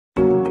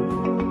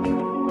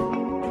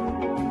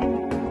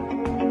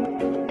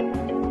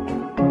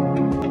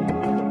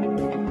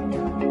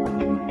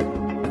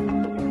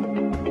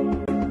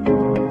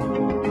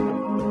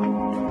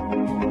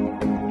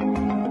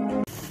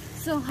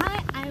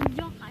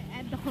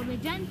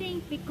estudyanteng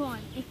pikon.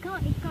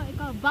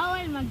 Ikaw,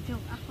 bawal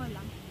mag-joke. Ako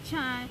lang.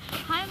 Chan.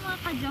 Hi mga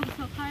ka-joke.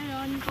 So,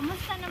 karon,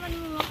 kumusta naman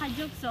mo mga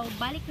ka-joke? So,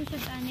 balik na sa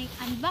tanig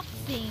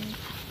unboxing.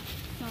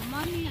 So,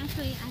 mami na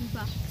ito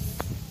i-unbox.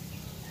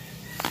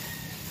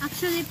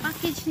 Actually,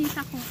 package ni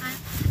sa kong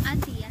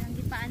ati. Anong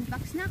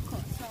ipa-unbox na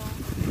ko. So,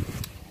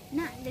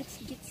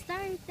 let's get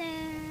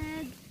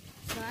started.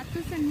 So, ato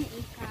sa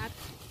niikat.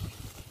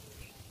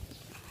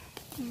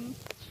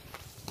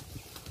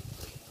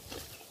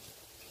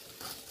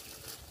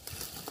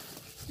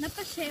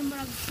 Napasya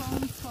murag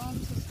foam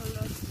sa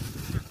sulod.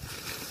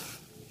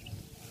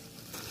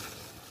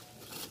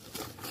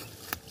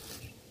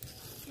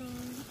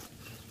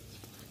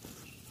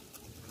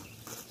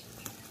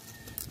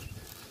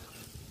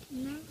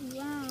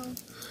 Wow.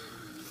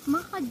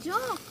 Mga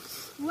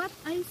jokes, what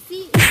I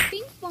see is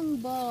ping pong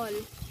ball.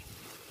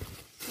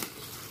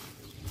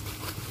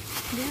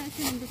 Diyan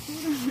siya ang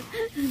basura.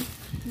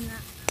 Na.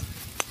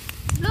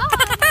 No!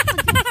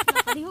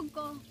 Nakalihog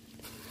ko.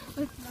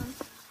 Wait lang.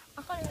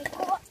 Ako na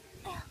ikuha.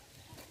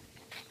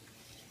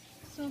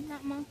 So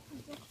na mga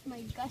jokes,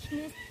 my gosh,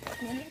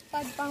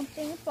 nilipad pang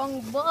ping pong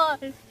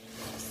ball.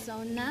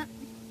 So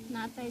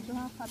natay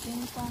duha ka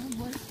ping pong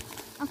ball.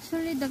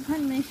 Actually,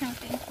 daghan man siyang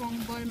ping pong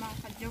ball mga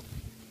ka-joke.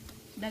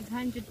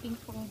 Daghan jud ping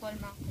pong ball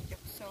mga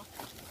ka-joke. So,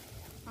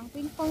 ang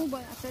ping pong ball,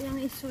 ato lang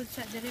isud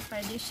sa diri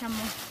para di siya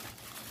mo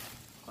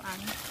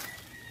kuan.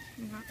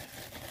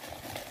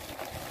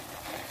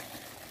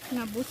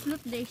 Nabuslot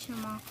day siya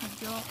mga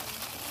ka-joke.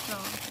 So,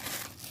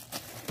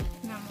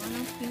 namo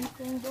ng ping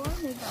pong ball.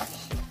 My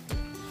gosh.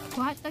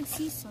 Kuha tag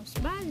scissors.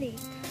 Balik.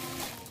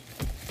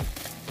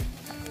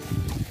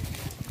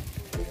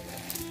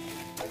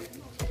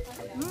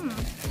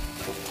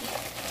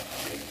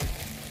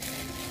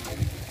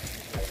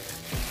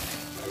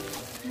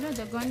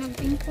 Dagan ng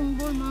ping-pong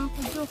ball mga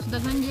ka-jokes.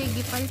 Dagan diya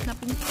gipalit na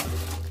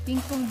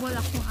ping-pong ball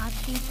akong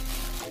ati.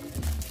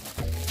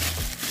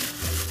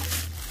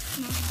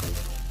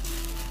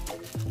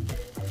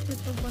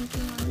 Ito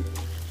bantingan.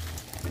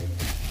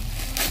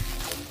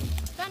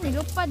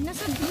 Nilupad na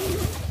sa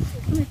dulo.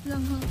 Wait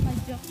lang mga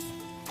ka-jokes.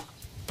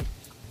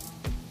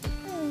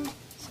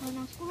 So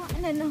nakuha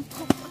na lang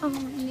ko ang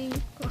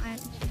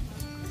kuan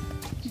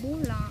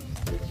bola.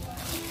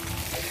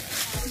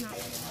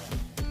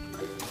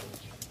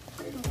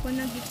 Ako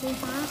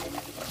nagikuha.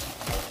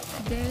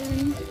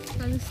 Then,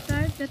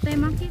 pag-start, datay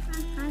makita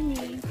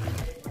kani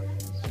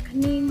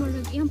mo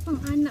lang iyang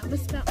pang-anak.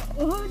 Basta,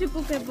 di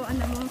ko kayo po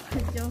anak mga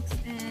ka-jokes.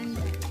 And,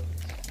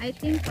 I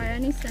think para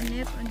ni sa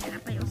net, na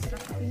kayo sa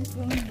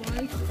ping-pong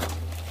ball.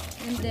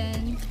 And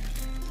then,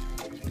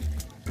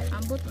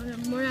 abot,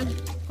 murag,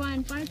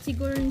 kuhan, part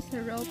siguro ni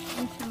sa rope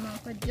ang sa mga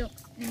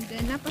ka-jokes. And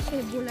then,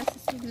 napasubula sa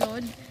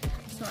silod.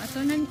 So,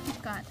 ato na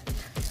ikat.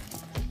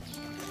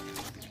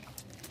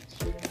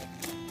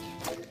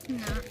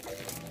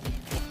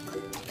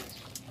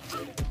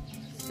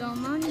 So,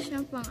 mauna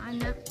siya pang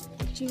anak.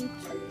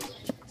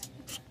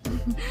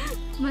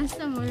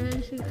 Basta muna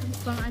siya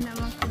pang anak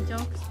mga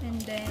ka-jokes.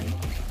 And then,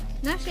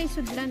 nasa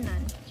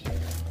isudlanan.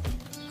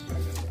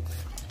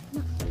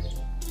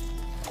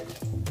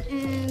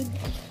 And,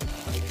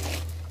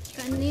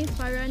 kani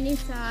para ni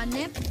sa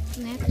net.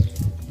 And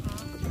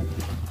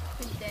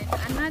then,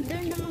 another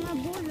na mga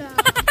bola.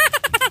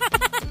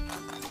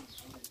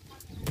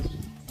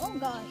 Oh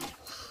gosh.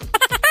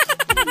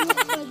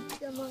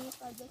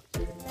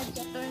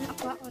 Nag-turn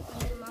ako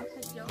ng mga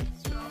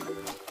ka-jokes. So,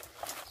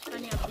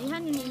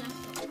 kaniyabihan nyo na.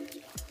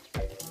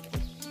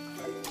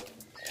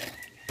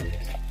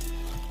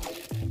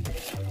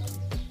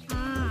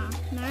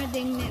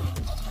 Narding net.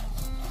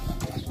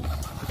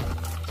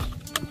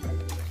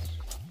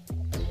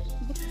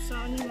 Bukit sa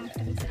ano mga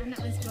ka-jokes. Anak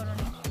is goro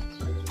na.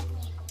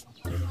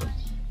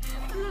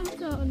 Alam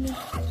sa ano.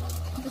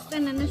 Basta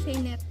na siya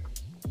net.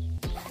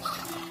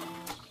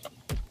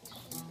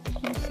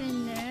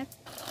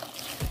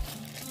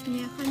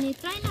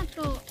 Try na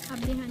to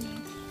ablihan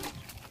niya.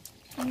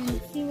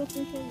 See what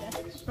this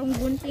is. From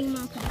gunting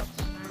mga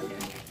ka-jokes.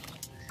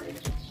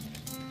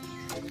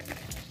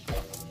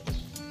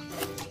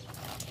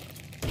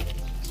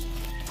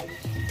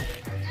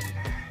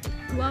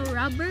 Wow,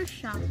 rubber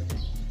siya.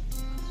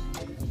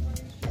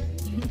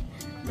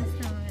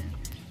 Basta wala.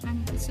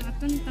 So,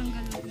 ito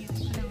nitanggalog yung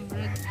parang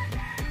red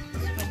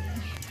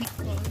spaghetti.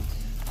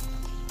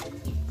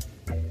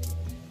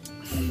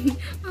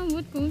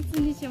 Ambot kung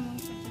hindi siya mga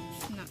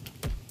ka-jokes na.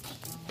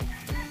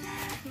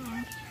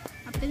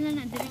 Apil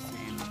na diri sa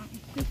mga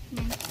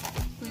equipment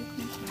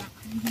na.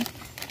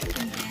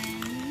 And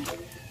then,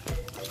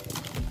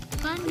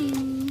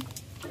 kanin.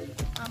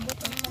 Ambot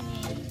ang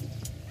kanin.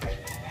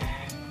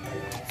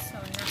 So,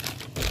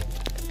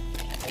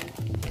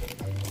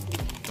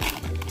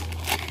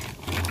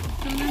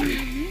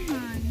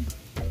 nagbuhan.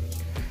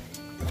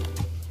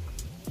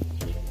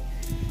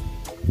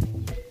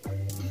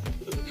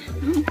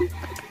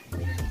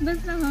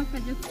 Basta mga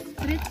ka-jokes,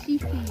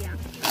 stretchy siya.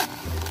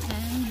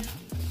 And,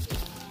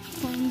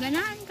 kung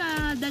ganahan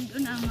ka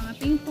dadun ang mga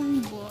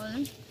ping-pong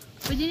ball,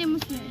 pwede niyo mo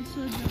siya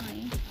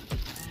isudoy.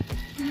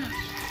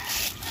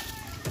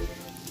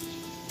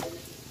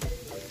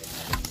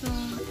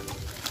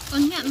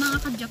 Unya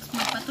mga ka-jokes,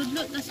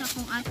 magpatudlo na sa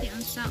akong ate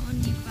ang saon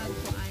ni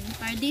pagkuan.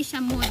 Para di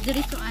siya mo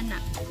dirito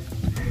anak.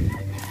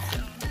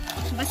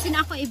 So, basin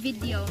ako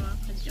i-video mga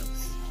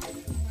ka-jokes.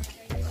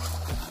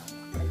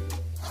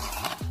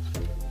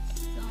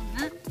 So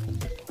na.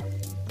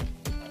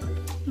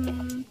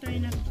 Try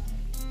na to.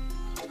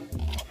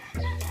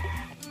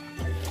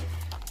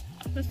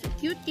 Basta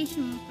cute case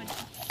yung mga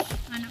ka-jokes.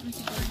 Anak mo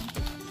siguro.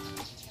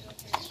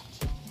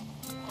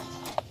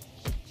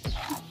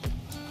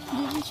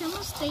 Hindi siya mo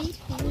stay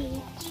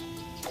put.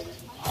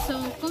 So,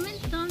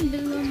 comment down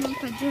below mga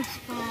ka-jokes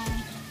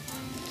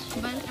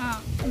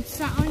kung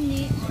saan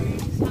ni or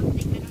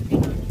something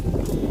ganun.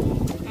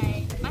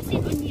 Kay,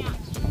 basin o niya.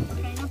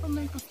 Kaya na pa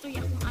man kastoy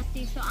akong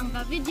ate. So, ang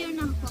video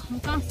na ako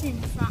akong kasin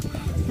sa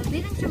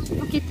bilang siya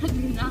pakita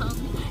din ako.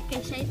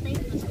 Kay siya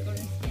type na siguro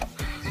siya.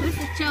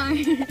 Basta char.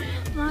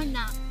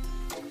 Mana.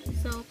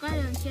 So,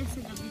 karon siya sa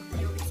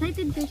video.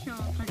 Excited ko siya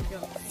mga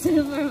ka-jokes.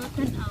 Super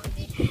matanaw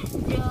ni.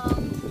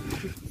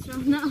 So,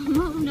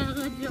 naamaw na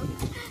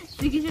ka-jokes.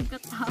 Sige siya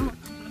katawa.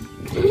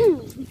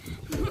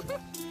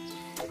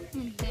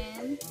 And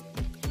then,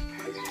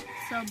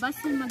 so,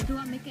 basta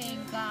magduwa may kay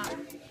ga.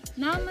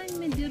 Naman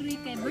may diri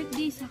kay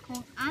birthday sa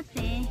akong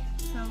ate.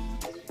 So,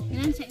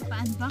 yun siya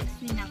ipa-unbox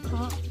din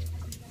ako.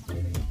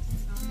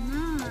 So,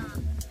 na.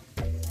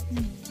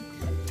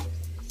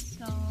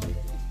 So,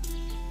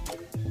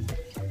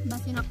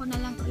 basin ako na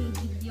lang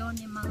i-video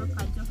ni mga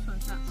ka-jokes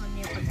sa ako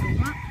niya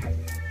pagduwa.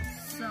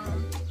 So,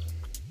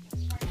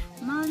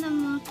 mao na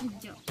mga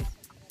ka-jokes.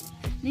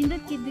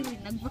 Nindot kay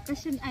diri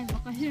nagbakasyon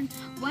bakasyon.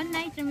 One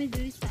night kami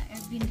diri sa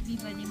Airbnb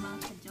ba ni mga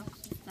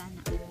ka-jokes sana.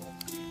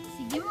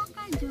 Sige mga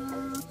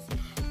ka-jokes.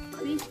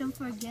 Please don't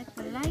forget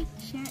to like,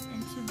 share,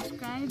 and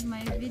subscribe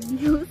my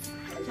videos.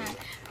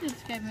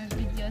 Subscribe my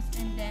videos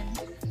and then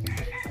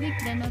click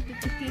the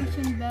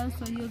notification bell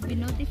so you'll be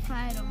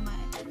notified of my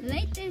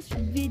latest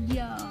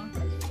video.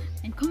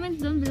 And comment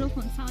down below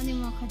kung saan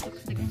yung mga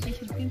ka-jokes dagan kay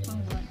shopping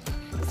pang buwan.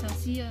 So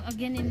see you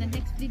again in the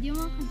next video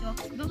mga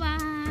ka-jokes. Bye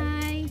bye!